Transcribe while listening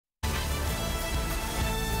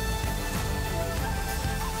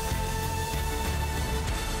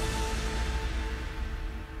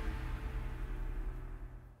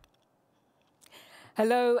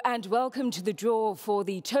Hello and welcome to the draw for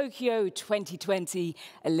the Tokyo 2020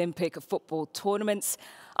 Olympic football tournaments.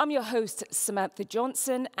 I'm your host, Samantha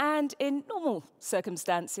Johnson, and in normal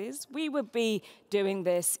circumstances, we would be doing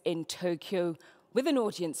this in Tokyo with an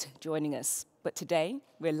audience joining us. But today,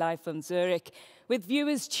 we're live from Zurich with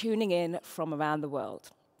viewers tuning in from around the world.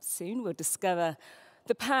 Soon we'll discover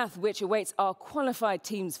the path which awaits our qualified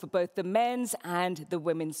teams for both the men's and the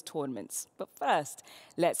women's tournaments. But first,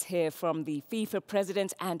 let's hear from the FIFA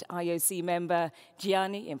president and IOC member,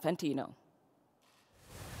 Gianni Infantino.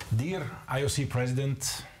 Dear IOC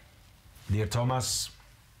President, dear Thomas,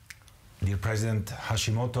 dear President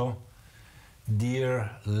Hashimoto, dear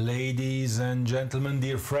ladies and gentlemen,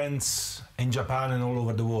 dear friends in Japan and all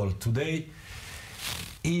over the world, today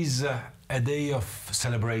is a day of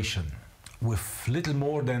celebration with little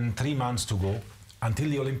more than 3 months to go until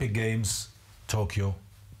the Olympic Games, Tokyo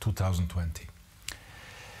 2020.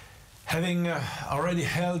 Having already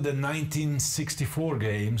held the 1964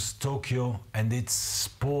 Games, Tokyo and its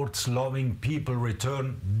sports-loving people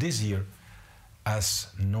return this year as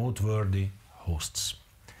noteworthy hosts.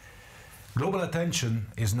 Global attention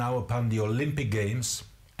is now upon the Olympic Games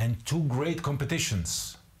and two great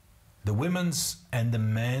competitions, the women's and the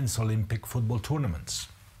men's Olympic football tournaments.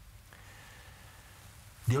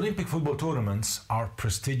 The Olympic football tournaments are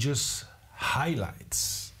prestigious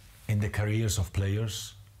highlights in the careers of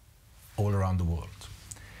players all around the world.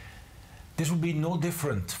 This will be no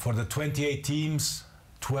different for the 28 teams,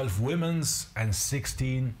 12 women's and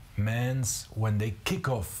 16 men's when they kick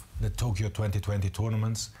off the Tokyo 2020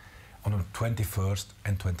 tournaments on the 21st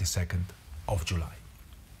and 22nd of July.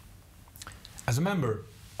 As a member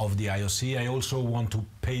of the IOC, I also want to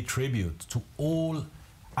pay tribute to all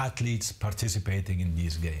athletes participating in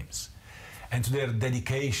these games and to their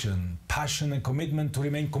dedication, passion and commitment to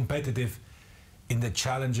remain competitive in the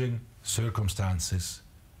challenging circumstances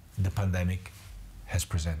the pandemic has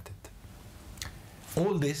presented.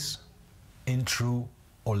 All this in true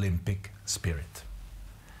Olympic spirit.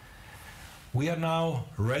 We are now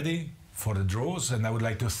ready for the draws, and I would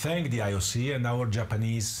like to thank the IOC and our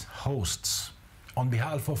Japanese hosts. On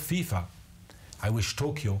behalf of FIFA, I wish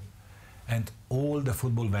Tokyo and all the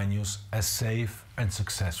football venues a safe and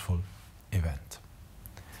successful event.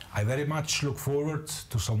 I very much look forward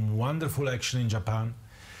to some wonderful action in Japan,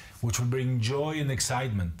 which will bring joy and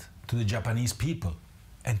excitement to the Japanese people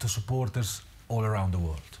and to supporters all around the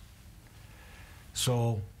world.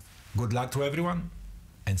 So, good luck to everyone,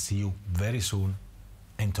 and see you very soon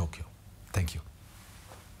in Tokyo. Thank you.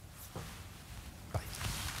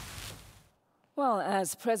 Well,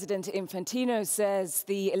 as President Infantino says,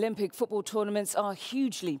 the Olympic football tournaments are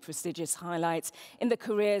hugely prestigious highlights in the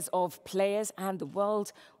careers of players, and the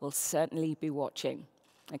world will certainly be watching.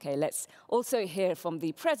 Okay, let's also hear from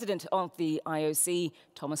the President of the IOC,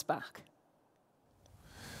 Thomas Bach.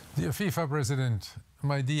 Dear FIFA President,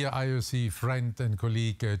 my dear IOC friend and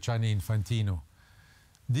colleague Gianni Infantino,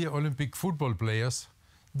 dear Olympic football players,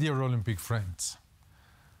 dear Olympic friends.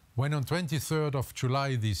 When on 23rd of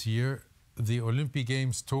July this year, the Olympic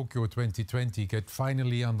Games Tokyo 2020 get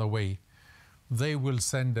finally underway, they will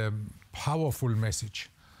send a powerful message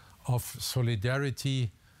of solidarity,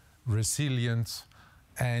 resilience,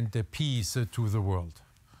 and peace to the world.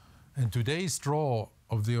 And today's draw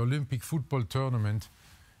of the Olympic football tournament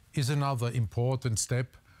is another important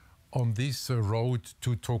step on this road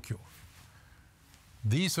to Tokyo.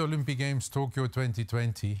 These Olympic Games Tokyo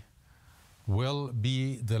 2020 will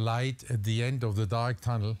be the light at the end of the dark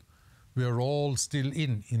tunnel we are all still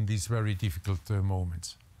in these very difficult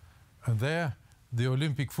moments. And there, the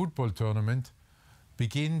Olympic football tournament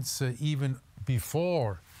begins even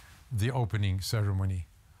before the opening ceremony.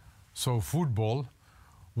 So football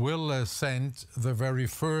will send the very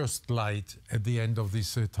first light at the end of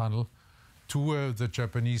this tunnel to the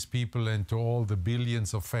Japanese people and to all the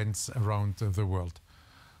billions of fans around the world.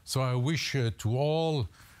 So I wish to all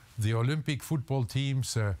the Olympic football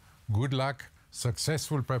teams good luck,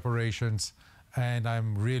 successful preparations, and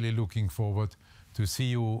I'm really looking forward to see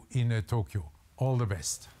you in Tokyo. All the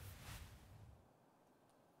best.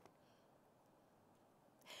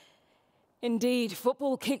 Indeed,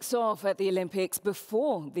 football kicks off at the Olympics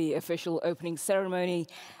before the official opening ceremony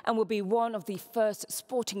and will be one of the first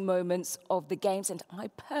sporting moments of the Games, and I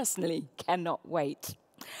personally cannot wait.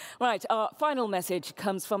 Right, our final message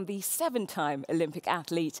comes from the 7-time Olympic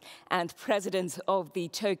athlete and president of the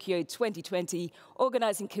Tokyo 2020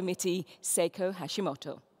 Organizing Committee, Seiko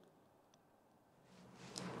Hashimoto.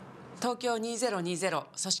 東京2020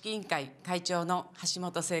組織委員会会長の橋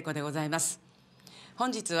本聖子でございます。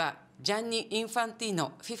本日はジャンニ・インファンティー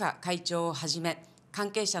ノ FIFA 会長をはじめ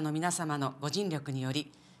関係者の皆様のご尽力によ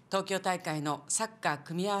り、東京大会のサッカー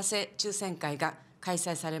組み合わせ抽選会が開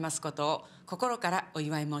催されますことを心からお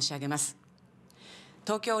祝い申し上げます。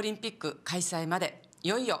東京オリンピック開催までい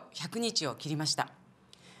よいよ100日を切りました。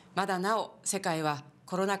まだなお世界は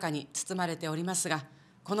コロナ禍に包まれておりますが、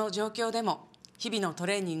この状況でも日々のト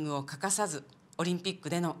レーニングを欠かさず、オリンピック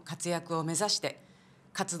での活躍を目指して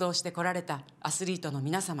活動してこられたアスリートの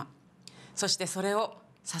皆様、そしてそれを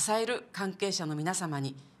支える関係者の皆様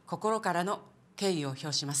に心からの敬意を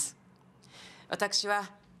表します。私は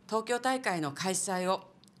東京大会の開催を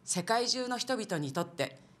世界中の人々にとっ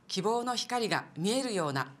て希望の光が見えるよ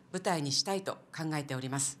うな舞台にしたいと考えており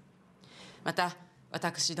ます。また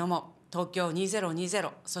私ども東京2020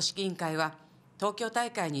組織委員会は、東京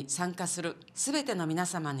大会に参加するすべての皆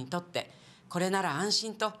様にとってこれなら安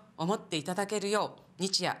心と思っていただけるよう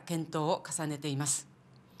日夜検討を重ねています。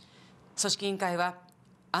組織委員会は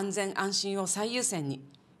安全安心を最優先に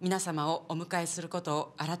皆様をお迎えすること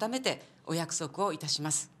を改めてお約束をいたしま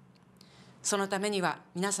す。そのためには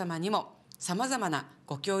皆様にもさまざまな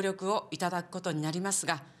ご協力をいただくことになります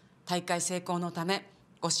が、大会成功のため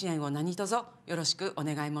ご支援を何卒よろしくお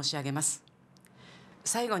願い申し上げます。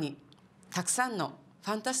最後に、たくさんの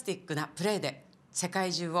ファンタスティックなプレーで世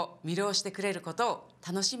界中を魅了してくれることを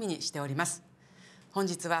楽しみにしております。本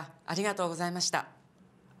日はありがとうございました。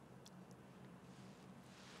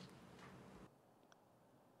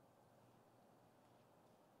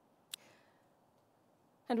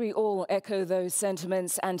And we all echo those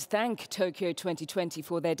sentiments and thank Tokyo 2020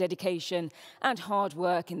 for their dedication and hard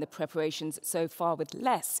work in the preparations so far, with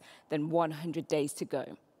less than 100 days to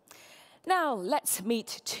go. Now, let's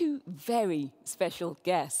meet two very special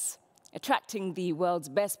guests. Attracting the world's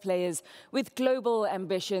best players with global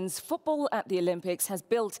ambitions, football at the Olympics has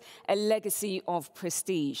built a legacy of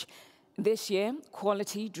prestige. This year,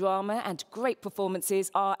 quality, drama, and great performances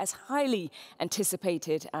are as highly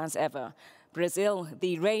anticipated as ever. Brazil,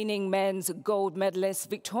 the reigning men's gold medalists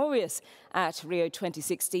victorious at Rio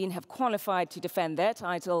 2016, have qualified to defend their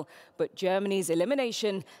title, but Germany's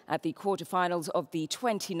elimination at the quarterfinals of the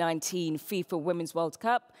 2019 FIFA Women's World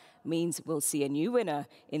Cup means we'll see a new winner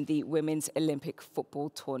in the Women's Olympic Football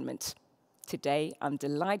Tournament. Today, I'm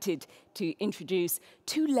delighted to introduce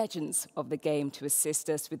two legends of the game to assist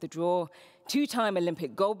us with the draw. Two-time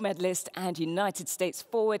Olympic gold medalist and United States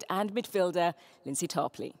forward and midfielder, Lindsay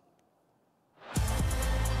Tarpley.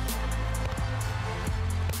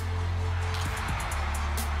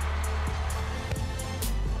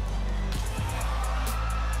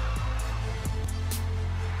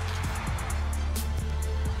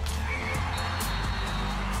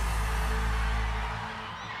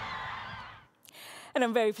 And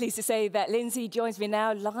I'm very pleased to say that Lindsay joins me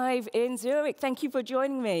now live in Zurich. Thank you for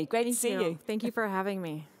joining me. Great to see you. Thank you for having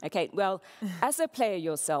me. Okay, well, as a player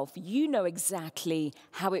yourself, you know exactly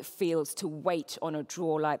how it feels to wait on a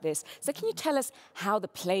draw like this. So can you tell us how the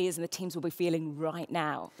players and the teams will be feeling right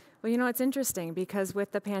now? Well, you know, it's interesting because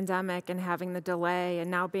with the pandemic and having the delay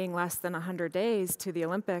and now being less than 100 days to the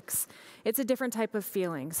Olympics, it's a different type of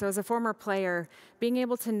feeling. So as a former player, being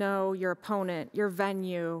able to know your opponent, your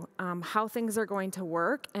venue, how things are going to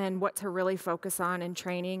work and what to really focus on in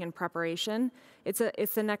training and preparation, it's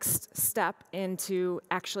the next step into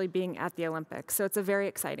actually being at the Olympics. So it's a very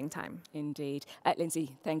exciting time. Indeed.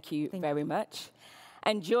 Lindsay, thank you very much.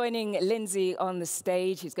 And joining Lindsay on the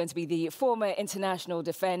stage is going to be the former international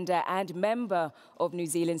defender and member of New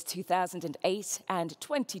Zealand's 2008 and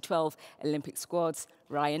 2012 Olympic squads,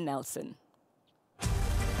 Ryan Nelsen.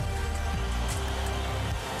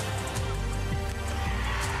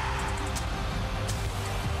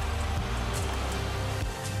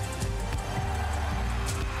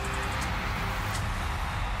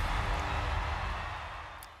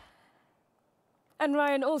 And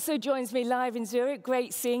Ryan also joins me live in Zurich.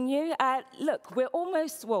 Great seeing you. Look, we're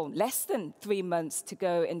almost, less than 3 months to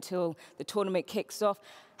go until the tournament kicks off.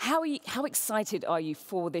 How excited are you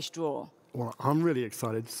for this draw? Well, I'm really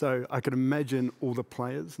excited. So I can imagine all the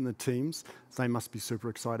players and the teams, they must be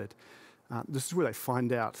super excited. This is where they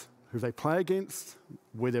find out who they play against,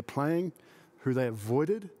 where they're playing, who they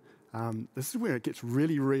avoided. This is where it gets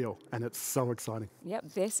really real, and it's so exciting.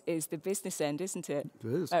 Yep, this is the business end, isn't it?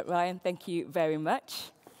 It is. Ryan, thank you very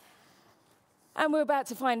much. And we're about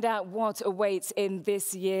to find out what awaits in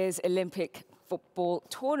this year's Olympic football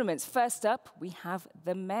tournaments. First up, we have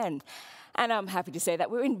the men. And I'm happy to say that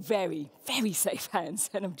we're in very, very safe hands.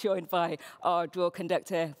 And I'm joined by our draw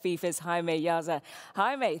conductor, FIFA's Jaime Yaza.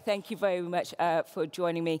 Jaime, thank you very much for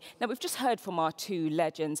joining me. Now, we've just heard from our two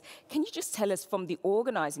legends. Can you just tell us from the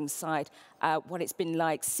organising side what it's been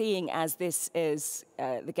like seeing as this is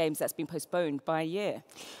the games that's been postponed by a year?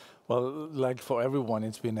 Well, like for everyone,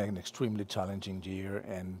 it's been an extremely challenging year,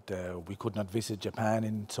 and we could not visit Japan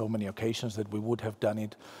in so many occasions that we would have done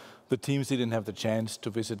it. The teams didn't have the chance to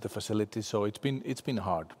visit the facility, so it's been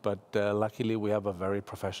hard. But luckily, we have a very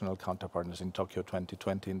professional counterpartners in Tokyo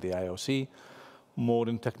 2020 in the IOC.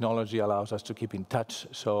 Modern technology allows us to keep in touch,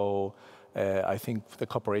 so I think the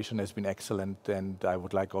cooperation has been excellent, and I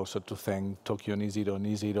would like also to thank Tokyo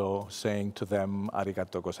Niziro, saying to them,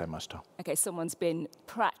 arigato gozaimashita. Okay, someone's been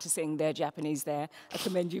practicing their Japanese there. I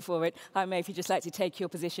commend you for it. Jaime, if you'd just like to take your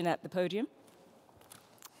position at the podium.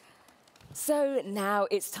 So now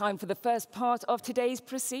it's time for the first part of today's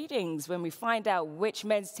proceedings, when we find out which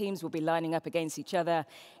men's teams will be lining up against each other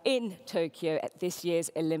in Tokyo at this year's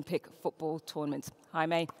Olympic football tournament.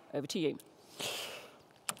 Jaime, over to you.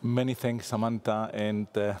 Many thanks, Samantha, and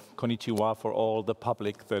konnichiwa for all the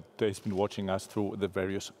public that has been watching us through the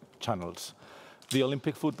various channels. The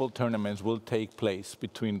Olympic football tournaments will take place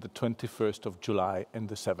between the 21st of July and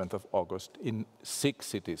the 7th of August in 6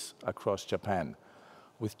 cities across Japan,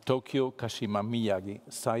 with Tokyo, Kashima, Miyagi,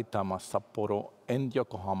 Saitama, Sapporo, and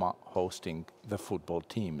Yokohama hosting the football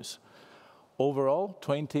teams. Overall,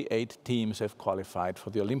 28 teams have qualified for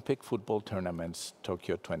the Olympic football tournaments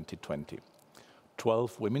Tokyo 2020.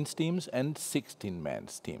 12 women's teams and 16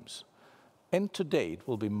 men's teams. And today it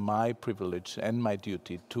will be my privilege and my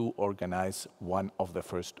duty to organize one of the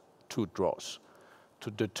first 2 draws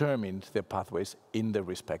to determine the pathways in the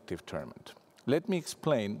respective tournament. Let me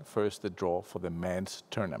explain first the draw for the men's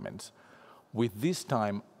tournaments, with this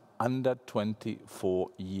time under 24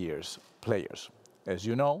 years players. As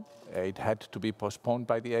you know, it had to be postponed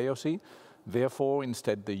by the AOC. Therefore,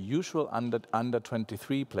 instead the usual under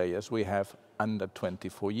 23 players, we have under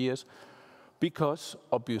 24 years, because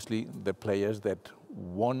obviously the players that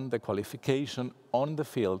won the qualification on the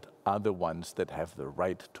field are the ones that have the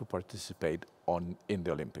right to participate in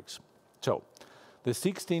the Olympics. So, the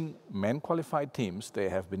 16 men qualified teams, they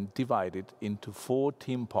have been divided into 4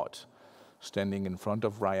 team pots, standing in front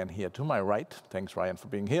of Ryan here to my right. Thanks, Ryan, for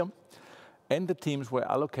being here. And the teams were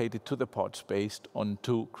allocated to the pots based on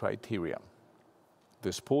 2 criteria: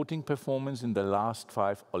 the sporting performance in the last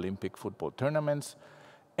 5 Olympic football tournaments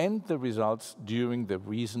and the results during the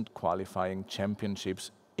recent qualifying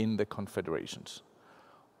championships in the confederations.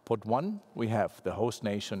 Pot 1, we have the host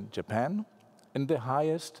nation, Japan, and the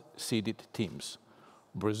highest seeded teams,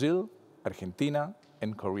 Brazil, Argentina,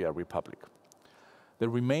 and Korea Republic. The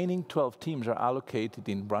remaining 12 teams are allocated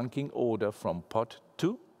in ranking order from Pot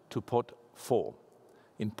 2 to Pot 4.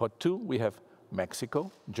 In Pot 2, we have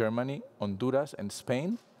Mexico, Germany, Honduras, and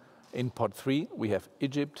Spain. In Pot 3, we have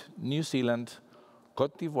Egypt, New Zealand,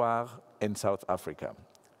 Côte d'Ivoire, and South Africa.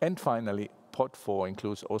 And finally, Pot 4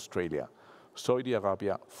 includes Australia, Saudi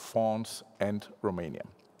Arabia, France, and Romania.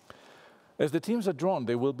 As the teams are drawn,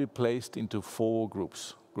 they will be placed into 4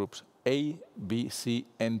 groups, groups A, B, C,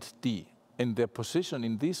 and D. And their position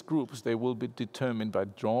in these groups, they will be determined by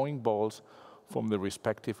drawing balls from the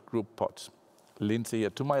respective group pots. Lindsay, here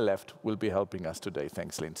to my left, will be helping us today.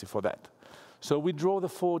 Thanks, Lindsay, for that. So we draw the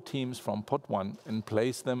 4 teams from pot 1 and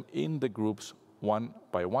place them in the groups 1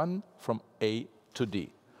 by 1 from A to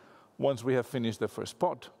D. Once we have finished the first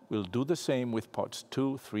pot, we'll do the same with pots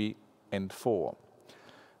 2, 3, and 4.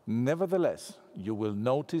 Nevertheless, you will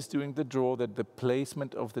notice during the draw that the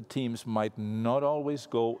placement of the teams might not always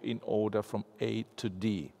go in order from A to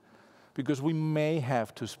D, because we may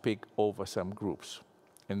have to speak over some groups.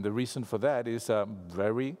 And the reason for that is a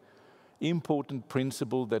very important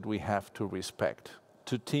principle that we have to respect.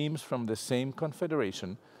 2 teams from the same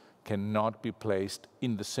confederation cannot be placed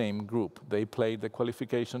in the same group. They played the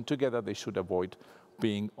qualification together. They should avoid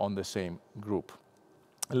being on the same group.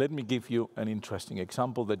 Let me give you an interesting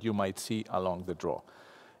example that you might see along the draw.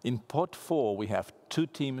 In pot 4, we have 2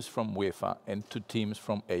 teams from UEFA and 2 teams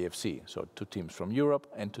from AFC, so 2 teams from Europe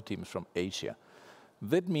and 2 teams from Asia.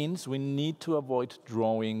 That means we need to avoid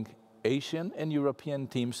drawing Asian and European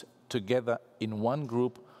teams together in one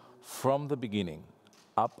group from the beginning,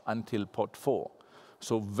 up until pot 4.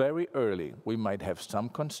 So very early, we might have some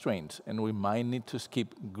constraints, and we might need to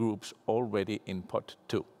skip groups already in pot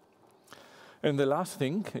 2. And the last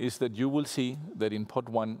thing is that you will see that in pot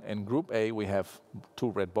 1 and group A, we have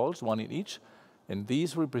 2 red balls, 1 in each, and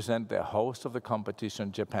these represent the host of the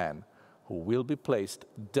competition, Japan, who will be placed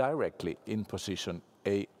directly in position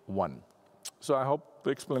A1. So I hope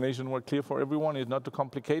the explanation was clear for everyone. It's not too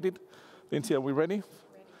complicated. Lindsay, are we ready?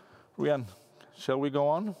 Ryan, shall we go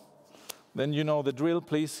on? Then you know the drill.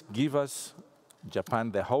 Please give us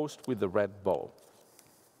Japan, the host, with the red ball.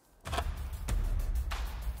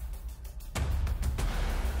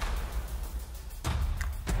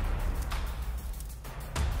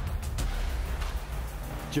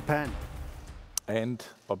 Japan. And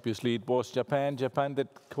obviously it was Japan that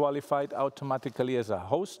qualified automatically as a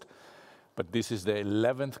host. But this is the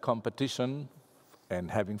 11th competition and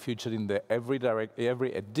having featured in the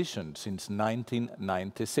every edition since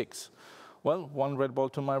 1996. Well, one red ball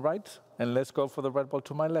to my right, and let's go for the red ball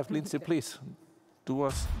to my left. Lindsay, please, do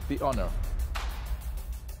us the honor.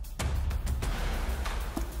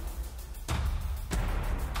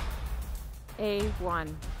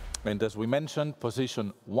 A1. And as we mentioned,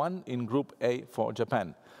 position 1 in Group A for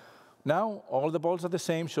Japan. Now, all the balls are the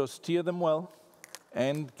same, so steer them well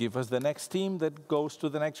and give us the next team that goes to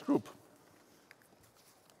the next group.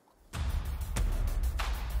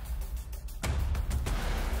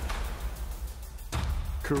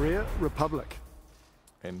 Korea Republic.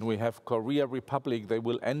 And we have Korea Republic. They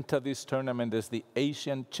will enter this tournament as the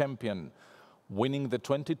Asian champion, winning the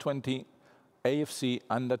 2020 AFC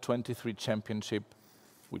Under-23 Championship,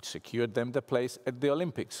 which secured them the place at the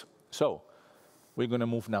Olympics. So we're going to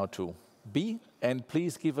move now to B, and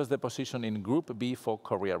please give us the position in Group B for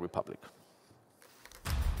Korea Republic.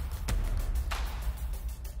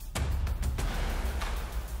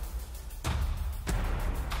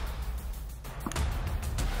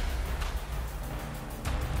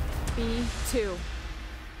 B2.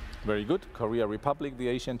 Very good. Korea Republic, the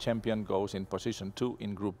Asian champion, goes in position 2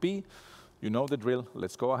 in Group B. You know the drill.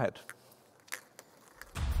 Let's go ahead.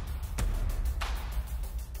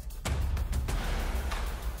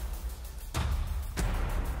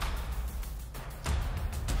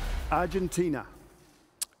 Argentina.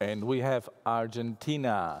 And we have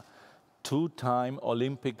Argentina, two-time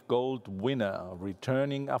Olympic gold winner,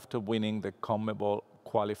 returning after winning the CONMEBOL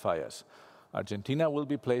qualifiers. Argentina will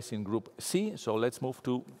be placed in Group C, so let's move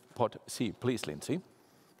to pot C. Please, Lindsay.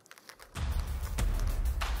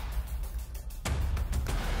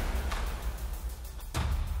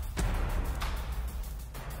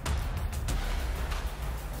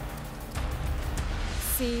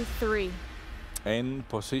 C3. And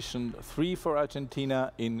position 3 for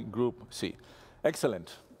Argentina in Group C.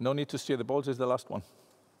 Excellent. No need to steer the balls, it's the last one.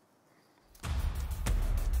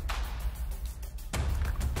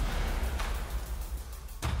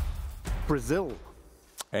 Brazil.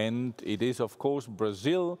 And it is, of course,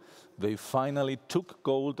 Brazil. They finally took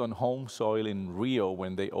gold on home soil in Rio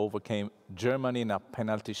when they overcame Germany in a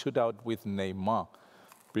penalty shootout with Neymar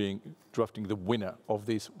drafting the winner of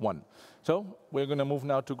this one. So we're going to move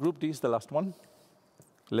now to Group D, it's the last one.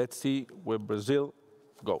 Let's see where Brazil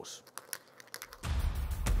goes.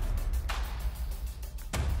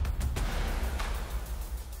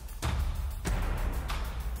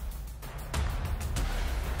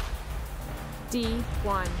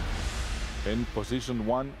 D1. In position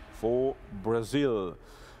 1 for Brazil.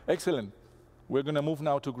 Excellent. We're going to move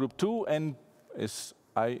now to Group 2, and as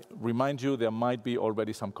I remind you, there might be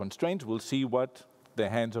already some constraints. We'll see what the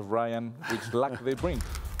hands of Ryan, which luck they bring.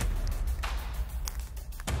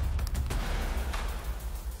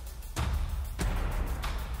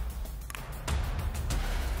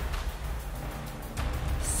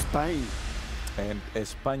 Spain. And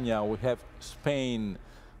España, we have Spain.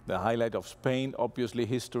 The highlight of Spain, obviously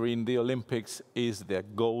history in the Olympics, is their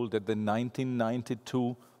gold at the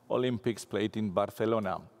 1992 Olympics played in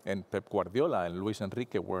Barcelona. And Pep Guardiola and Luis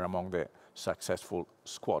Enrique were among the successful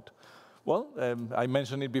squad. Well, I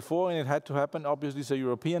mentioned it before, and it had to happen. Obviously, it's a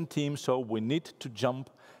European team, so we need to jump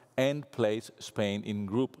and place Spain in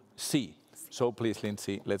Group C. So please,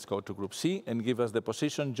 Lindsay, let's go to Group C and give us the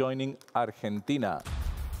position joining Argentina.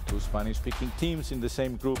 Two Spanish-speaking teams in the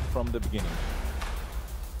same group from the beginning.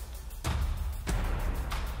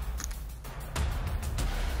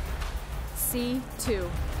 C2.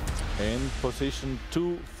 And position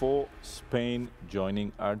 2 for Spain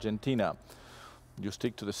joining Argentina. You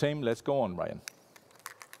stick to the same. Let's go on, Ryan.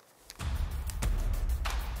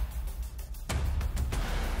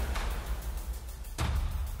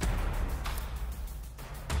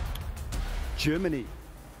 Germany.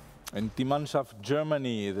 And die Mannschaft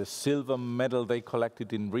Germany, the silver medal they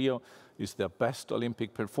collected in Rio, is their best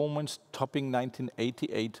Olympic performance, topping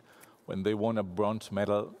 1988 when they won a bronze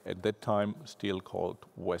medal, at that time still called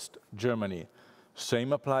West Germany.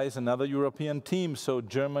 Same applies another European team, so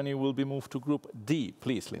Germany will be moved to Group D.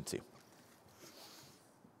 Please, Lindsay.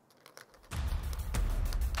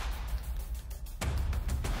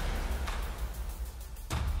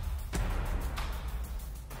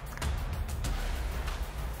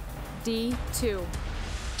 D2.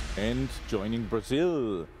 And joining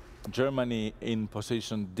Brazil, Germany in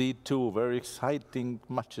position D2. Very exciting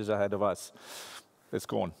matches ahead of us. Let's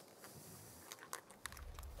go on.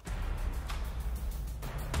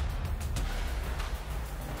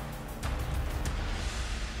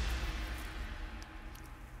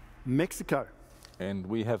 Mexico. And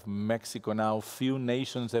we have Mexico now. Few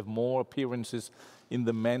nations have more appearances in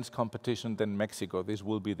the men's competition than Mexico. This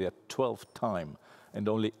will be their 12th time. And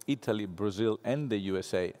only Italy, Brazil, and the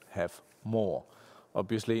USA have more.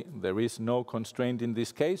 Obviously, there is no constraint in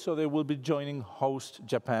this case, so they will be joining host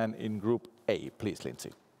Japan in Group A. Please,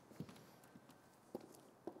 Lindsay.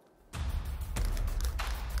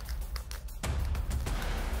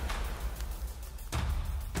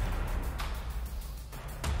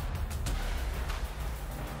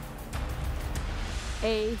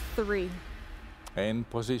 A3. And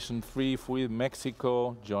position 3 with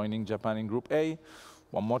Mexico joining Japan in Group A.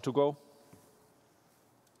 One more to go.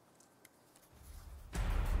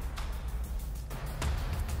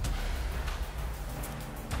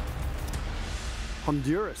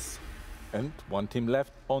 Honduras. And one team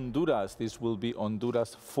left, Honduras. This will be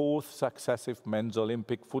Honduras' 4th successive men's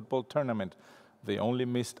Olympic football tournament. They only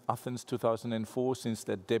missed Athens 2004 since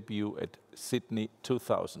their debut at Sydney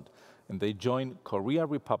 2000. And they join Korea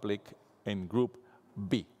Republic in Group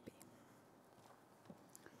B.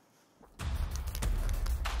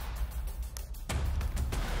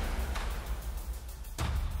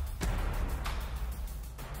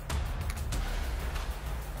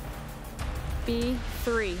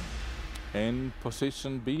 B3. In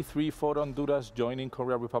position B3 for Honduras, joining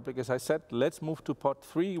Korea Republic, as I said. Let's move to pot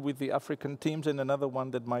 3 with the African teams and another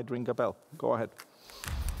one that might ring a bell. Go ahead.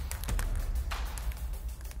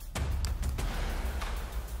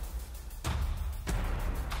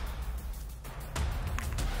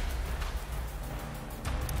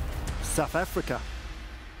 South Africa.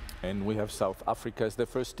 And we have South Africa as the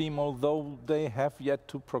first team, although they have yet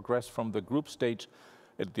to progress from the group stage.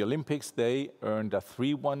 At the Olympics, they earned a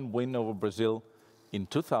 3-1 win over Brazil in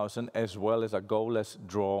 2000, as well as a goalless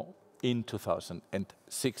draw in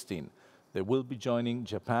 2016. They will be joining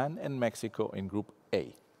Japan and Mexico in Group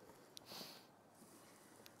A.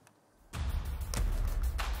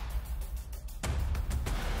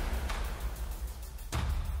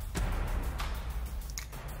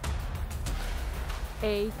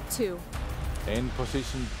 A2. In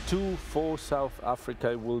position 2 for South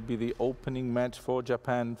Africa will be the opening match for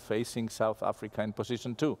Japan facing South Africa in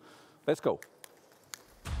position 2. Let's go.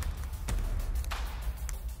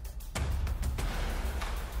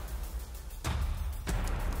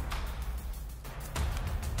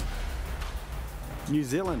 New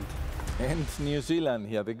Zealand. And New Zealand,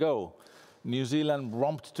 here they go. New Zealand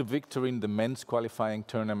romped to victory in the men's qualifying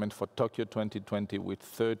tournament for Tokyo 2020 with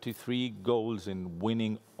 33 goals in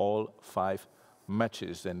winning all 5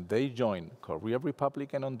 matches. And they join Korea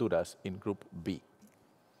Republic and Honduras in Group B.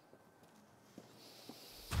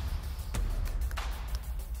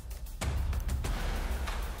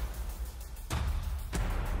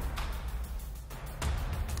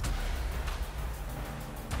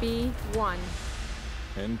 B1.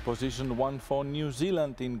 In position 1 for New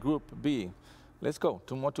Zealand in Group B. Let's go.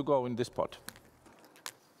 2 more to go in this pot.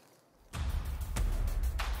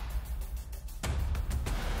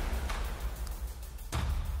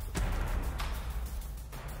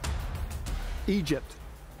 Egypt.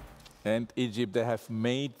 And Egypt, they have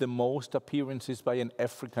made the most appearances by an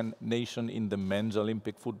African nation in the men's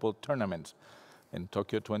Olympic football tournaments. And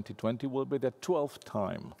Tokyo 2020 will be their 12th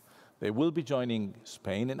time. They will be joining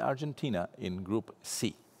Spain and Argentina in Group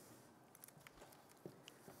C.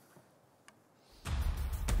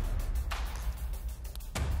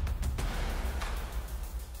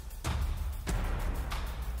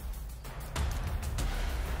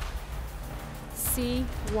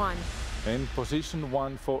 C1. In position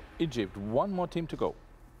 1 for Egypt. 1 more team to go.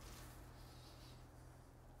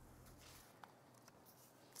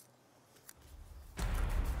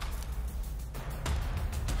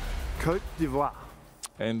 Côte d'Ivoire.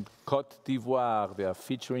 And Côte d'Ivoire, they are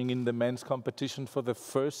featuring in the men's competition for the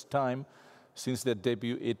first time since their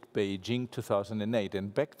debut at Beijing 2008.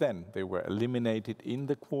 And back then, they were eliminated in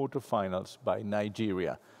the quarterfinals by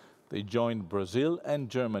Nigeria. They joined Brazil and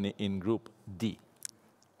Germany in Group D.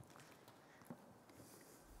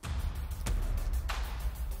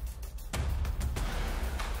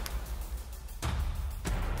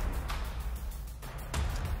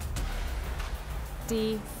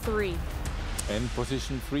 D3. In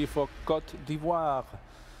position 3 for Côte d'Ivoire.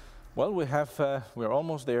 Well, we're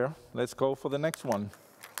almost there. Let's go for the next one.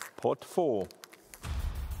 Pot 4.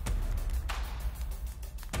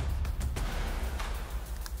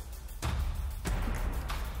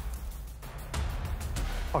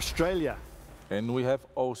 Australia. And we have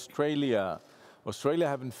Australia. Australia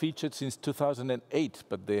haven't featured since 2008,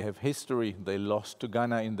 but they have history. They lost to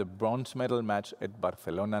Ghana in the bronze medal match at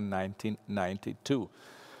Barcelona 1992.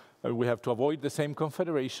 We have to avoid the same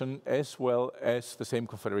confederation as well as the same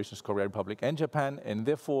confederations, Korea Republic and Japan, and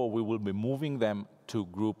therefore we will be moving them to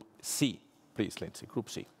Group C. Please, Lindsay, Group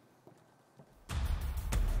C.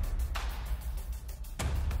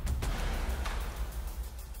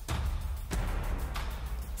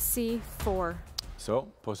 C4. So,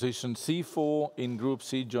 position C4 in Group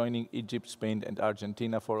C, joining Egypt, Spain and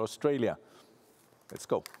Argentina for Australia. Let's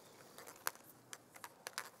go.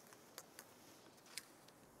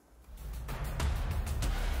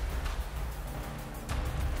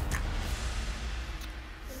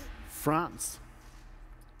 France.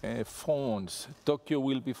 France. Tokyo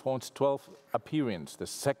will be France's 12th appearance, the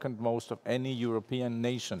second most of any European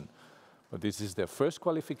nation. But this is their first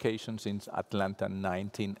qualification since Atlanta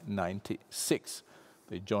 1996.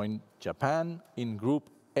 They joined Japan in Group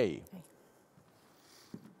A.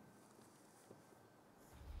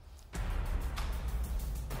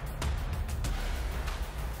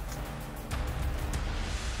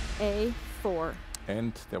 A4.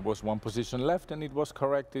 And there was one position left, and it was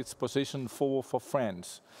correct. It's position 4 for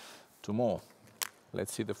France. Two more.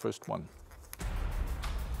 Let's see the first one.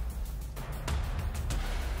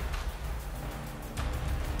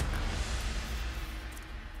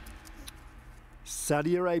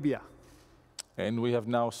 Saudi Arabia. And we have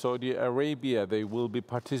now Saudi Arabia. They will be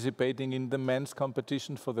participating in the men's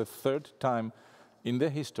competition for the third time in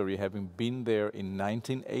their history, having been there in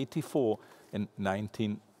 1984 and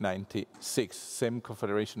 1996. Same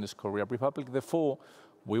confederation as Korea Republic. Therefore,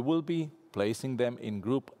 we will be placing them in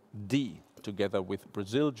Group D, together with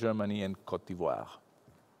Brazil, Germany and Côte d'Ivoire.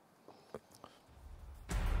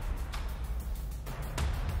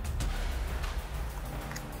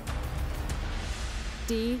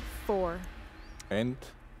 D4. And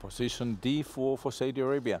position D4 for Saudi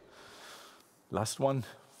Arabia. Last one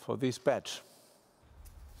for this batch.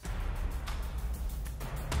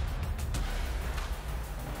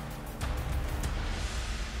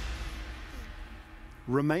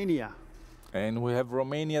 Romania. And we have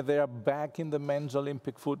Romania. They are back in the men's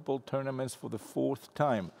Olympic football tournaments for the fourth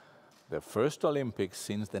time. Their first Olympics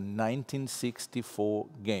since the 1964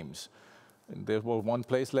 Games. And there was one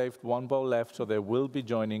place left, one ball left, so they will be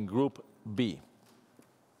joining Group B.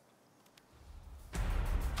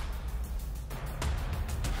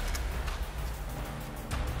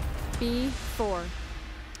 B4.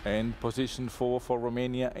 And position 4 for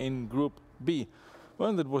Romania in Group B.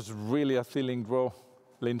 Well, that was really a thrilling draw.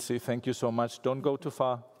 Lindsay, thank you so much. Don't go too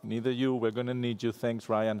far. Neither you. We're going to need you. Thanks,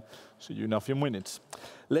 Ryan. See you in a few minutes.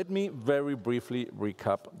 Let me very briefly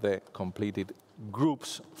recap the completed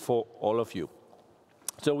groups for all of you.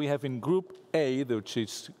 So we have in Group A, which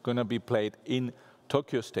is going to be played in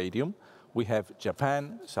Tokyo Stadium, we have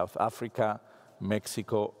Japan, South Africa,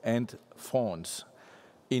 Mexico, and France.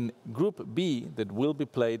 In Group B, that will be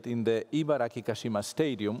played in the Ibaraki Kashima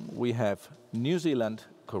Stadium, we have New Zealand,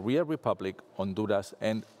 Korea Republic, Honduras,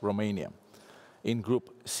 and Romania. In Group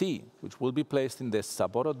C, which will be placed in the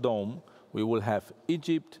Sapporo Dome, we will have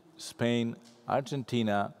Egypt, Spain,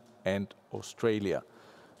 Argentina, and Australia.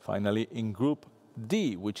 Finally, in Group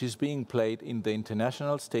D, which is being played in the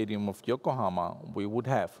International Stadium of Yokohama, we would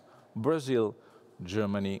have Brazil,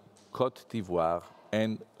 Germany, Côte d'Ivoire,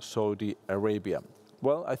 and Saudi Arabia.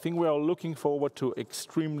 Well, I think we are looking forward to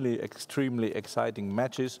extremely exciting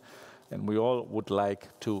matches, and we all would like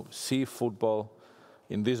to see football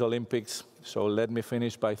in these Olympics. So let me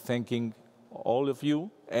finish by thanking all of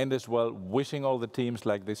you, and as well wishing all the teams,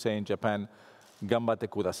 like they say in Japan, Ganbatte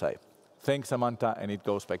kudasai. Thanks, Samantha, and it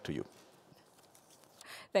goes back to you.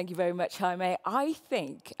 Thank you very much, Jaime. I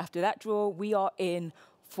think after that draw, we are in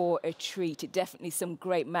for a treat. Definitely some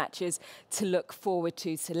great matches to look forward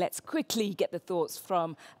to. So let's quickly get the thoughts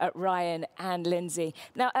from Ryan and Lindsay.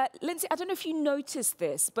 Now, Lindsay, I don't know if you noticed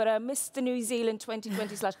this, but Mr. New Zealand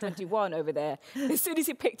 2020/21 over there, as soon as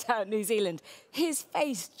he picked out New Zealand, his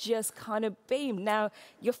face just kind of beamed. Now,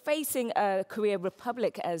 you're facing Korea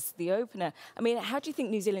Republic as the opener. I mean, how do you think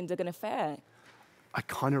New Zealand are going to fare? I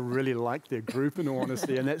kind of really like their group, in all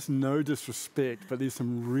honesty, and that's no disrespect, but there's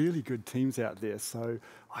some really good teams out there. So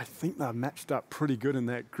I think they're matched up pretty good in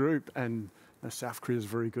that group, and South Korea is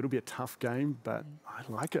very good. It'll be a tough game, but I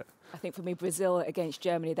like it. I think for me, Brazil against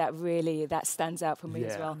Germany, that stands out for me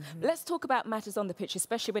as well. But let's talk about matters on the pitch,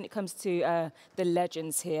 especially when it comes to the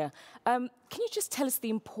legends here. Can you just tell us the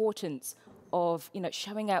importance of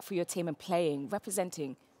showing out for your team and playing,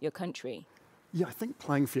 representing your country? Yeah, I think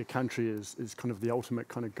playing for your country is kind of the ultimate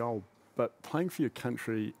kind of goal. but playing for your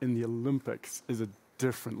country in the Olympics is a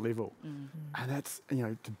different level. And that's, you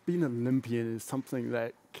know, to be an Olympian is something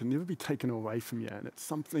that can never be taken away from you, and it's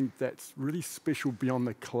something that's really special beyond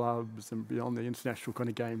the clubs and beyond the international kind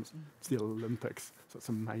of games. It's the Olympics, so it's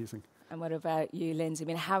amazing. And what about you, Lindsay? I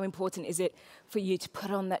mean, how important is it for you to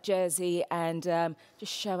put on that jersey and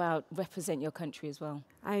just show out, represent your country as well?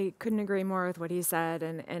 I couldn't agree more with what he said,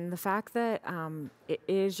 and the fact that it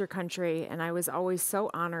is your country, and I was always so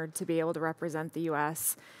honored to be able to represent the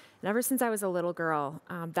U.S. And ever since I was a little girl,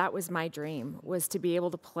 that was my dream, was to be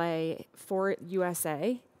able to play for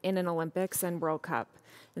USA in an Olympics and World Cup.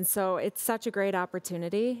 And so it's such a great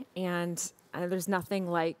opportunity, and there's nothing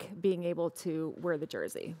like being able to wear the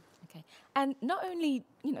jersey. Okay. And not only,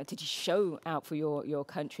 you know, did you show out for your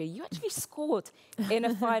country, you actually scored in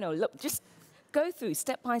a final. Look, just go through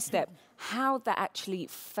step by step how that actually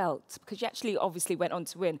felt, because you actually obviously went on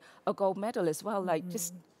to win a gold medal as well. Like,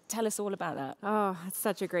 just tell us all about that. Oh, it's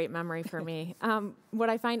such a great memory for me. What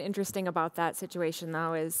I find interesting about that situation,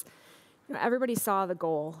 though, is everybody saw the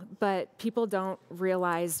goal, but people don't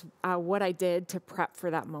realize what I did to prep for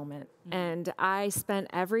that moment. And I spent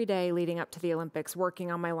every day leading up to the Olympics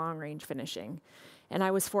working on my long-range finishing. And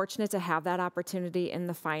I was fortunate to have that opportunity in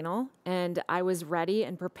the final, and I was ready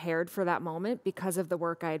and prepared for that moment because of the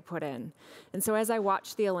work I had put in. And so as I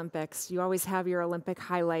watched the Olympics, you always have your Olympic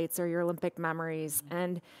highlights or your Olympic memories,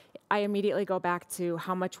 and I immediately go back to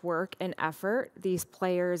how much work and effort these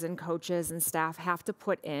players and coaches and staff have to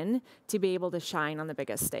put in to be able to shine on the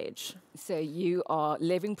biggest stage. So you are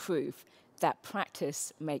living proof that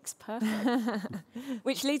practice makes perfect.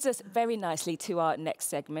 Which leads us very nicely to our next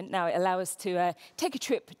segment. Now, it allows us to take a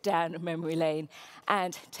trip down memory lane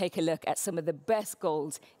and take a look at some of the best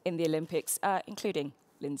goals in the Olympics, including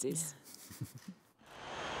Lindsay's.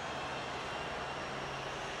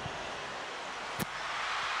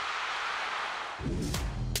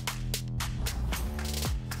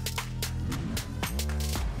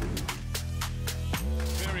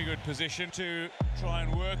 Good position to try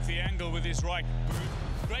and work the angle with his right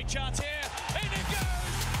boot. Great chance here. In it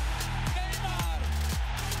goes! Neymar!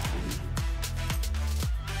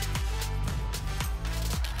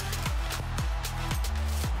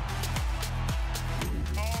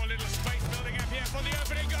 Oh, little space building up here for the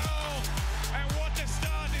opening goal. And what a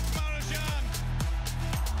start, it's Marajan.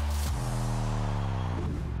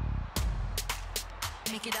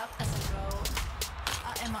 Make it up as I go.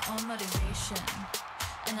 I am my own motivation.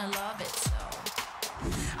 And I love it so.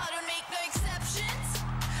 I don't make no exceptions.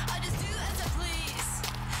 I just do as I please.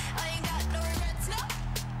 I ain't got no regrets, no.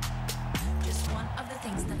 Just one of the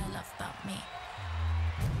things that I love about me.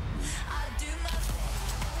 I do my thing.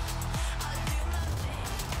 I do my thing.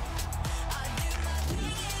 I do my thing,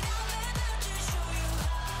 and I'm about to show you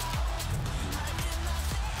how. I do my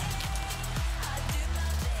thing. I do my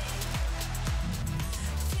thing.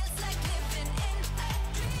 Feels like living in a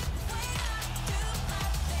dream when I do my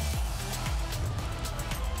thing.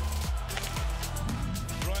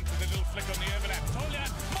 Run to the little flick on the overlap.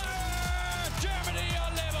 Toljan, Germany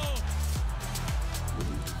on level.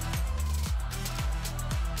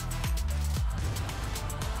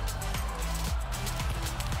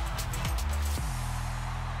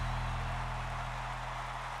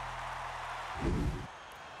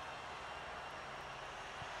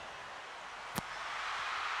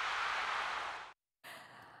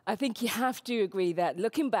 I think you have to agree that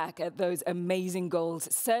looking back at those amazing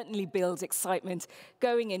goals certainly builds excitement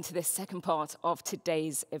going into the second part of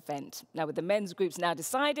today's event. Now, with the men's groups now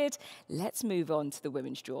decided, let's move on to the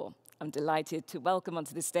women's draw. I'm delighted to welcome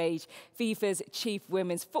onto the stage FIFA's Chief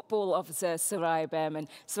Women's Football Officer, Soraya Behrman.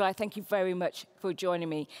 Soraya, thank you very much for joining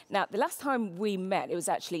me. Now, the last time we met, it was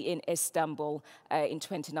actually in Istanbul in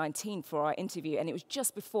 2019 for our interview, and it was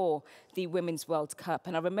just before the Women's World Cup.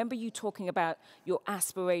 And I remember you talking about your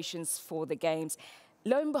aspirations for the Games.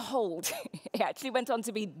 Lo and behold, it actually went on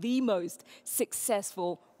to be the most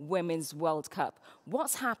successful Women's World Cup.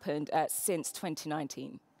 What's happened since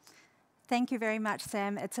 2019? Thank you very much,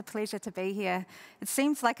 Sam. It's a pleasure to be here. It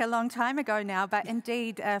seems like a long time ago now, but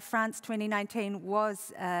indeed, France 2019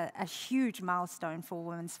 was a huge milestone for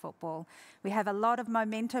women's football. We have a lot of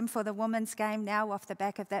momentum for the women's game now off the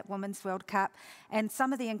back of that Women's World Cup. And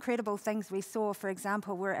some of the incredible things we saw, for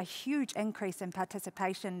example, were a huge increase in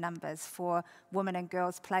participation numbers for women and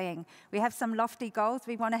girls playing. We have some lofty goals.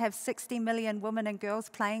 We want to have 60 million women and girls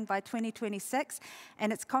playing by 2026.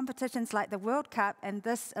 And it's competitions like the World Cup and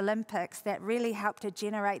this Olympics events that really help to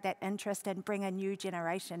generate that interest and bring a new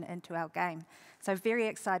generation into our game. So very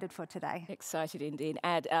excited for today. Excited indeed.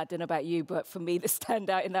 And I don't know about you, but for me, the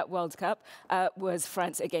standout in that World Cup was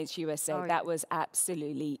France against USA. Oh, that was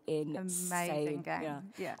absolutely insane. Amazing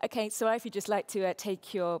game. Yeah. Okay, Sarai, if you'd just like to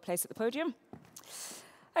take your place at the podium.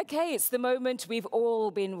 Okay, it's the moment we've all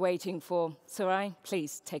been waiting for. Sarai,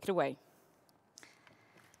 please take it away.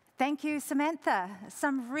 Thank you, Samantha.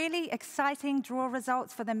 Some really exciting draw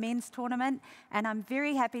results for the men's tournament, and I'm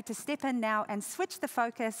very happy to step in now and switch the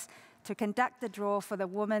focus to conduct the draw for the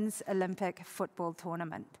Women's Olympic Football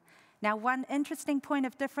Tournament. Now, one interesting point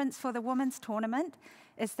of difference for the women's tournament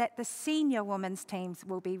is that the senior women's teams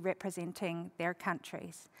will be representing their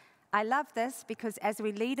countries. I love this because as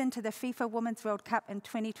we lead into the FIFA Women's World Cup in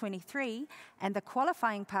 2023 and the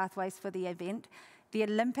qualifying pathways for the event, the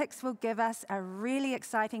Olympics will give us a really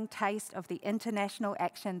exciting taste of the international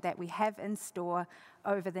action that we have in store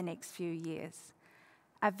over the next few years.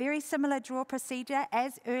 A very similar draw procedure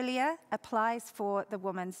as earlier applies for the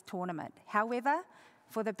women's tournament. However,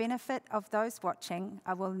 for the benefit of those watching,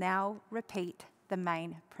 I will now repeat the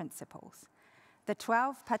main principles. The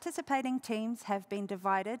 12 participating teams have been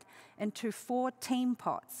divided into 4 team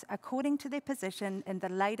pots according to their position in the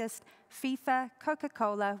latest FIFA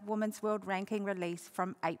Coca-Cola Women's World Ranking release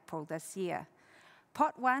from April this year.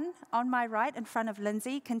 Pot 1, on my right in front of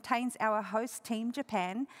Lindsay, contains our host team,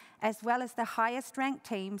 Japan, as well as the highest ranked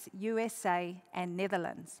teams, USA and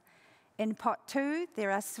Netherlands. In Pot 2, there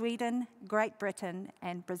are Sweden, Great Britain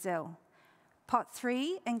and Brazil. Pot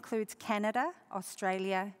 3 includes Canada,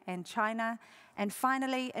 Australia and China. And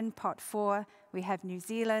finally, in Pot 4, we have New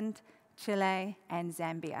Zealand, Chile and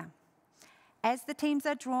Zambia. As the teams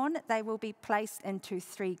are drawn, they will be placed into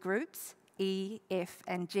 3 groups, E, F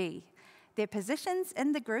and G. Their positions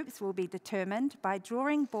in the groups will be determined by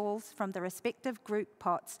drawing balls from the respective group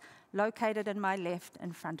pots located in my left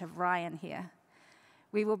in front of Ryan here.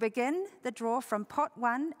 We will begin the draw from Pot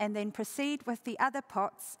 1 and then proceed with the other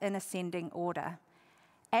pots in ascending order.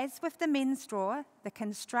 As with the men's draw, the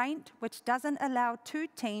constraint which doesn't allow 2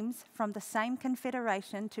 teams from the same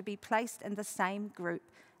confederation to be placed in the same group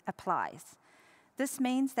applies. This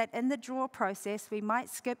means that in the draw process, we might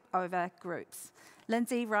skip over groups.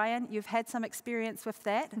 Lindsay, Ryan, you've had some experience with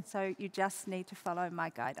that, so you just need to follow my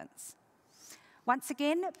guidance. Once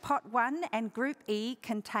again, Pot 1 and Group E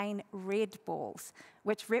contain red balls,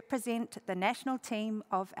 which represent the national team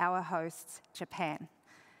of our hosts, Japan.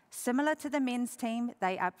 Similar to the men's team,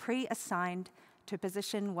 they are pre-assigned to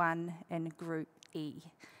position 1 in Group E.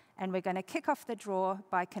 And we're going to kick off the draw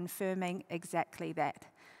by confirming exactly that.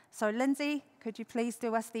 So Lindsay, could you please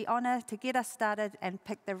do us the honour to get us started and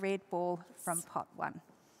pick the red ball from Pot 1?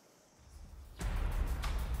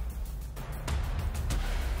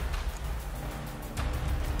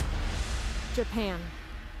 Japan.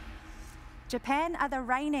 Japan are the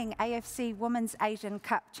reigning AFC Women's Asian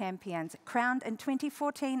Cup champions, crowned in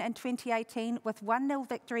 2014 and 2018 with 1-0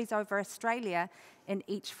 victories over Australia in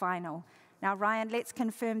each final. Now, Ryan, let's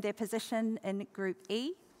confirm their position in Group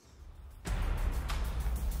E.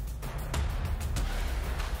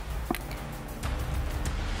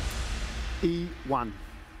 E1.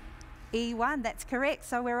 E1, that's correct.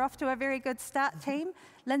 So we're off to a very good start, team.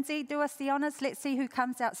 Lindsay, do us the honours. Let's see who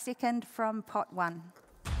comes out second from Pot 1.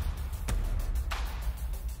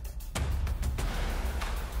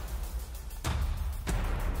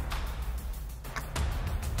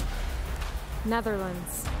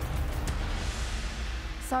 Netherlands.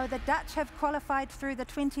 So the Dutch have qualified through the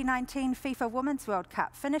 2019 FIFA Women's World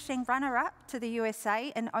Cup, finishing runner-up to the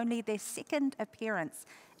USA in only their 2nd appearance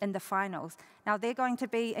in the finals. Now they're going to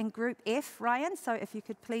be in Group F, Ryan, so if you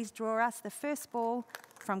could please draw us the first ball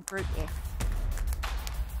from Group F.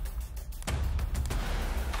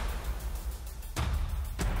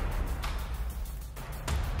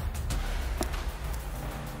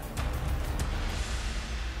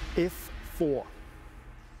 F4.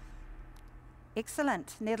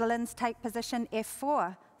 Excellent. Netherlands take position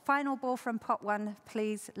F4. Final ball from Pot 1,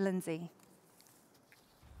 please, Lindsay.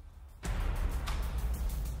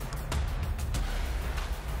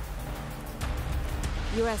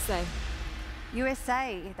 USA.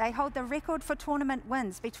 USA, they hold the record for tournament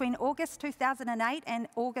wins. Between August 2008 and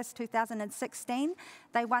August 2016,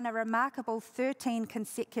 they won a remarkable 13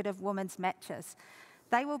 consecutive women's matches.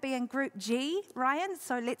 They will be in Group G, Ryan,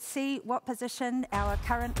 so let's see what position our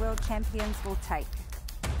current world champions will take.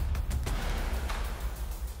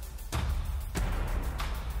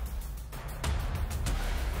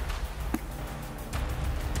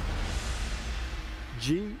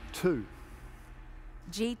 G2.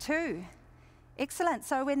 G2. Excellent.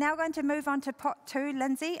 So we're now going to move on to pot 2,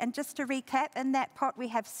 Lindsay. And just to recap, in that pot we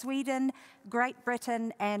have Sweden, Great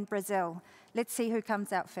Britain and Brazil. Let's see who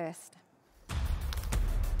comes out first.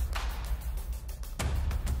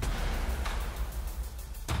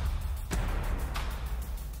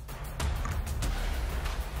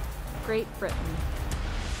 Great Britain.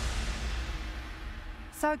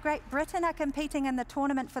 So Great Britain are competing in the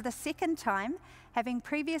tournament for the second time, having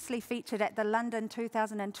previously featured at the London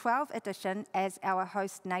 2012 edition as our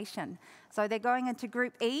host nation. So they're going into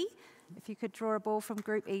Group E. If you could draw a ball from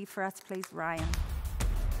Group E for us, please, Ryan.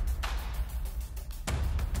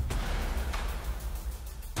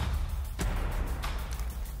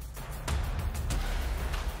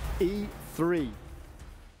 E3.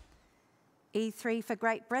 E3 for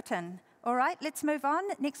Great Britain. All right, let's move on.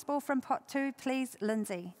 Next ball from pot 2, please,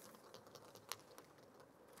 Lindsay.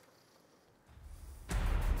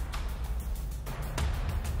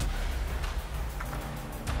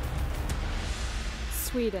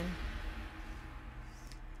 Sweden.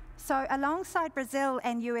 So alongside Brazil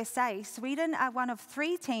and USA, Sweden are one of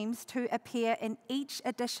 3 teams to appear in each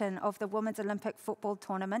edition of the Women's Olympic Football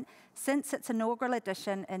Tournament since its inaugural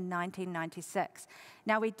edition in 1996.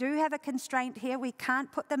 Now, we do have a constraint here. We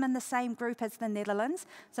can't put them in the same group as the Netherlands,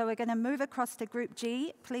 so we're going to move across to Group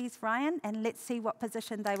G, please, Ryan, and let's see what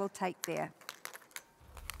position they will take there.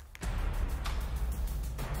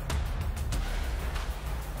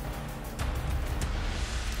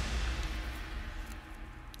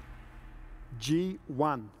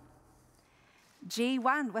 G1.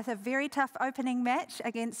 G1 with a very tough opening match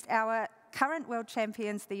against our current world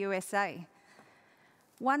champions, the USA.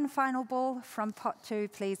 One final ball from pot 2,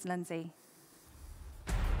 please, Lindsay.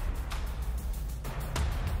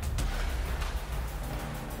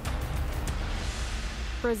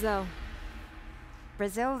 Brazil.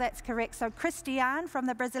 Brazil, that's correct. So Cristiane from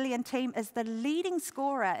the Brazilian team is the leading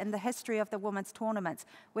scorer in the history of the women's tournaments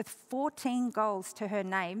with 14 goals to her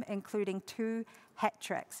name, including 2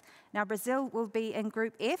 hat-tricks. Now, Brazil will be in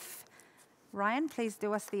Group F. Ryan, please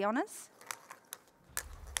do us the honours.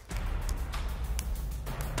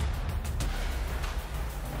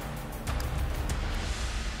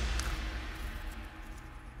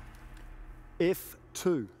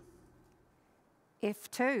 F2.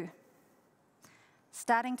 F2.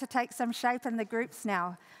 Starting to take some shape in the groups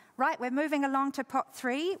now. Right, we're moving along to pot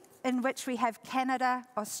 3, in which we have Canada,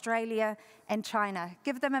 Australia, and China.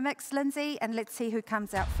 Give them a mix, Lindsay, and let's see who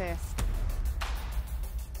comes out first.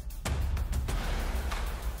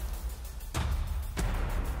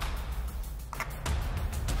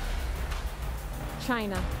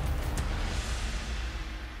 China.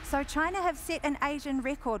 So China have set an Asian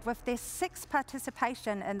record with their 6th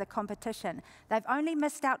participation in the competition. They've only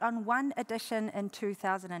missed out on 1 edition in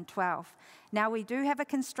 2012. Now, we do have a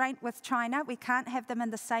constraint with China. We can't have them in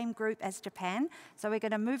the same group as Japan. So we're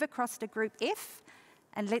going to move across to Group F,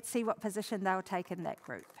 and let's see what position they'll take in that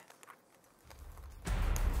group.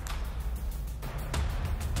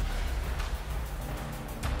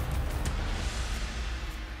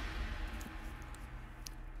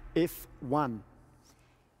 F1.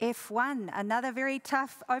 F1, another very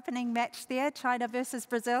tough opening match there, China versus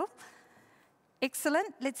Brazil.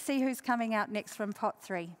 Excellent. Let's see who's coming out next from pot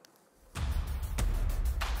 3.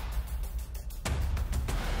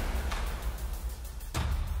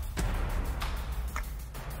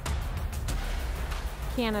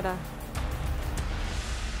 Canada.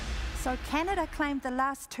 So Canada claimed the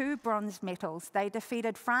last 2 bronze medals. They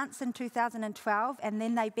defeated France in 2012, and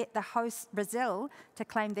then they bet the host Brazil to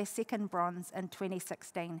claim their 2nd bronze in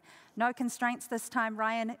 2016. No constraints this time,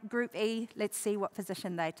 Ryan. Group E, let's see what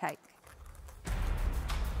position they take.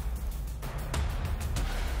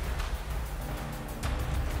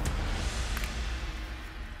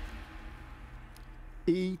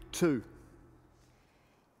 E2.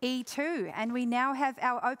 E2, and we now have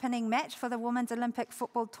our opening match for the Women's Olympic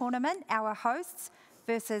Football Tournament, our hosts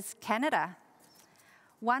versus Canada.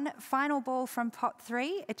 One final ball from pot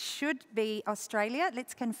 3. It should be Australia.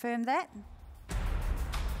 Let's confirm that.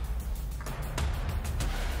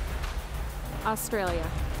 Australia.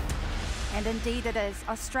 And indeed it is.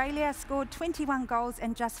 Australia scored 21 goals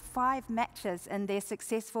in just 5 matches in their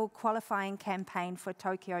successful qualifying campaign for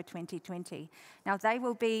Tokyo 2020. Now they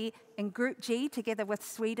will be in Group G together with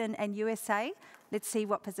Sweden and USA. Let's see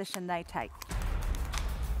what position they take.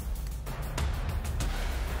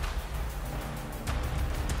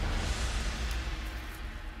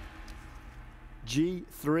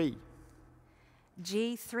 G3.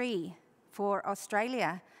 G3 for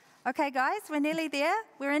Australia. Okay, guys, we're nearly there.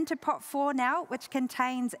 We're into pot 4 now, which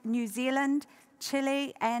contains New Zealand,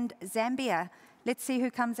 Chile, and Zambia. Let's see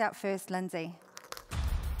who comes out first, Lindsay.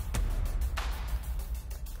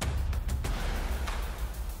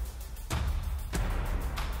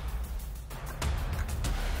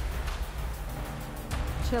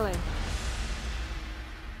 Chile.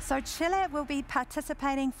 So Chile will be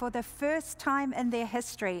participating for the first time in their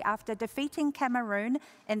history after defeating Cameroon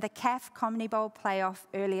in the CAF CONMEBOL playoff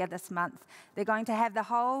earlier this month. They're going to have the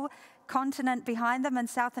whole continent behind them in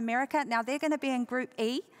South America. Now they're going to be in Group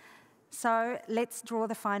E. So let's draw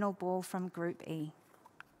the final ball from Group E.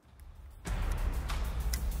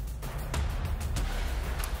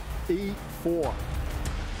 E4.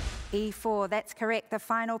 E4, that's correct. The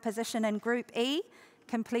final position in Group E,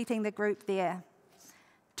 completing the group there.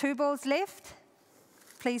 2 balls left.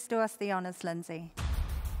 Please do us the honours, Lindsay.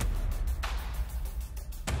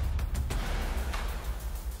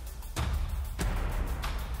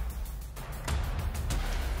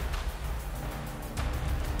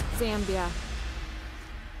 Zambia.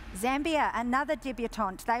 Zambia, another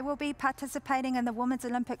debutante. They will be participating in the Women's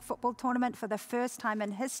Olympic Football Tournament for the first time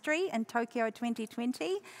in history in Tokyo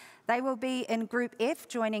 2020. They will be in Group F,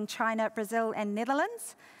 joining China, Brazil and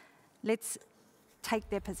Netherlands. Let's take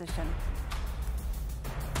their position.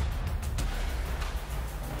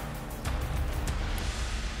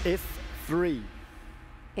 F3.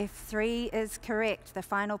 F3 is correct. The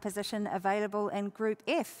final position available in Group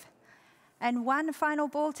F. And one final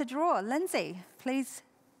ball to draw. Lindsay, please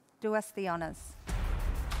do us the honours.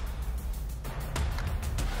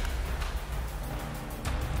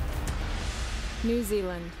 New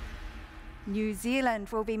Zealand. New Zealand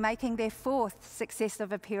will be making their 4th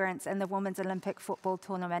successive appearance in the Women's Olympic Football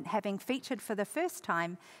Tournament, having featured for the first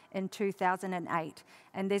time in 2008.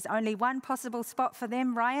 And there's only one possible spot for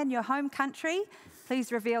them. Ryan, your home country,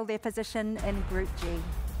 please reveal their position in Group G.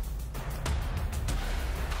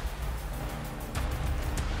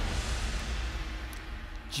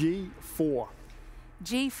 G4.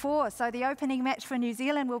 G4, so the opening match for New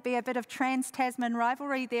Zealand will be a bit of trans-Tasman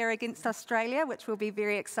rivalry there against Australia, which will be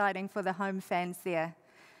very exciting for the home fans there.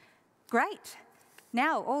 Great.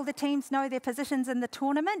 Now all the teams know their positions in the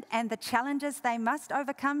tournament and the challenges they must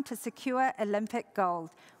overcome to secure Olympic gold.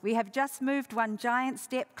 We have just moved one giant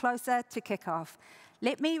step closer to kick-off.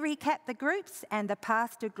 Let me recap the groups and the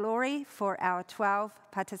path to glory for our 12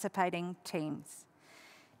 participating teams.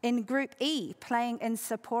 In Group E, playing in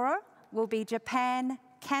Sapporo, will be Japan,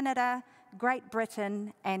 Canada, Great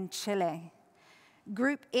Britain and Chile.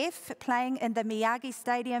 Group F, playing in the Miyagi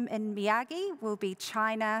Stadium in Miyagi, will be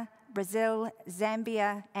China, Brazil,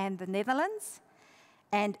 Zambia and the Netherlands.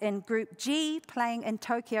 And in Group G, playing in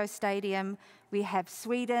Tokyo Stadium, we have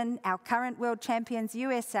Sweden, our current world champions,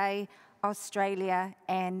 USA, Australia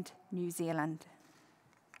and New Zealand.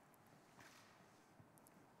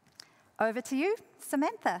 Over to you,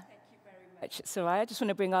 Samantha. So I just want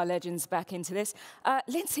to bring our legends back into this.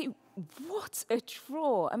 Lindsay, what a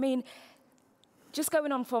draw. I mean, just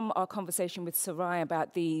going on from our conversation with Soraya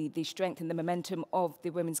about the strength and the momentum of the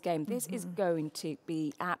women's game, this is going to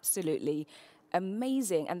be absolutely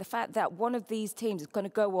amazing. And the fact that one of these teams is going to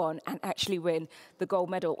go on and actually win the gold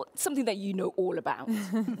medal, something that you know all about.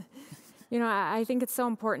 You know, I think it's so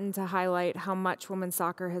important to highlight how much women's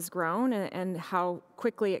soccer has grown and how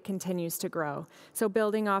quickly it continues to grow. So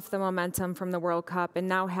building off the momentum from the World Cup and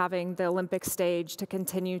now having the Olympic stage to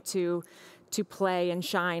continue to play and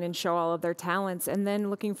shine and show all of their talents, and then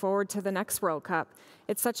looking forward to the next World Cup.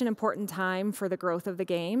 It's such an important time for the growth of the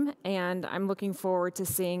game, and I'm looking forward to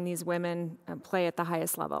seeing these women play at the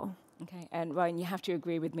highest level. Okay, and Ryan, you have to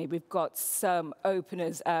agree with me. We've got some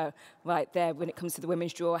openers right there when it comes to the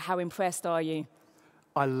women's draw. How impressed are you?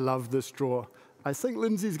 I love this draw. I think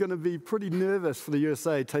Lindsay's going to be pretty nervous for the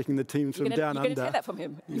USA taking the teams from down under. You're going to take that from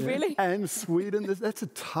him? Yeah. Really? And Sweden, that's a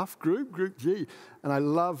tough group, Group G. And I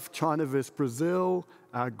love China versus Brazil,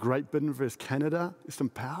 Great Britain versus Canada. There's some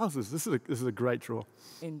powerhouses. This is a great draw.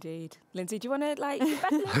 Indeed. Lindsay, do you want to get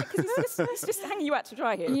back a little bit? Because it's just hanging you out to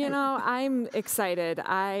dry here. You know, I'm excited.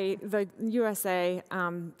 The USA,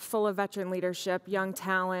 full of veteran leadership, young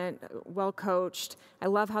talent, well coached. I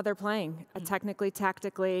love how they're playing, technically,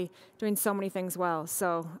 tactically, doing so many things well.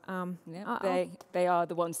 So they are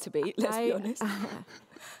the ones to beat, let's be honest.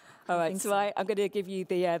 All right, so I'm going to give you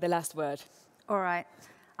the last word. All right.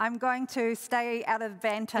 I'm going to stay out of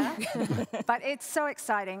banter, but it's so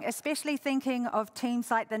exciting, especially thinking of teams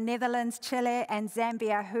like the Netherlands, Chile and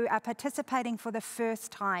Zambia who are participating for the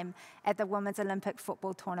first time at the Women's Olympic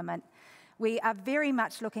Football Tournament. We are very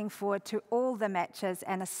much looking forward to all the matches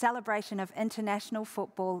and a celebration of international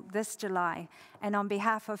football this July. And on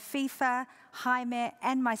behalf of FIFA, Jaime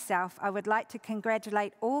and myself, I would like to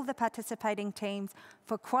congratulate all the participating teams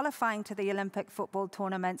for qualifying to the Olympic football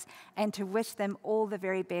tournaments and to wish them all the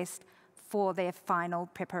very best for their final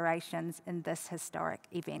preparations in this historic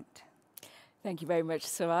event. Thank you very much,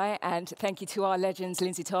 Sarai, and thank you to our legends,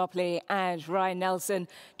 Lindsay Tarpley and Ryan Nelsen,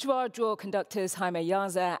 to our draw conductors, Jaime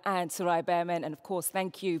Yaza and Sarai Behrman, and of course,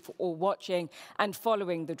 thank you for all watching and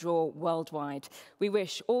following the draw worldwide. We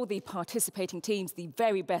wish all the participating teams the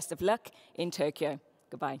very best of luck in Tokyo.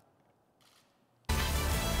 Goodbye.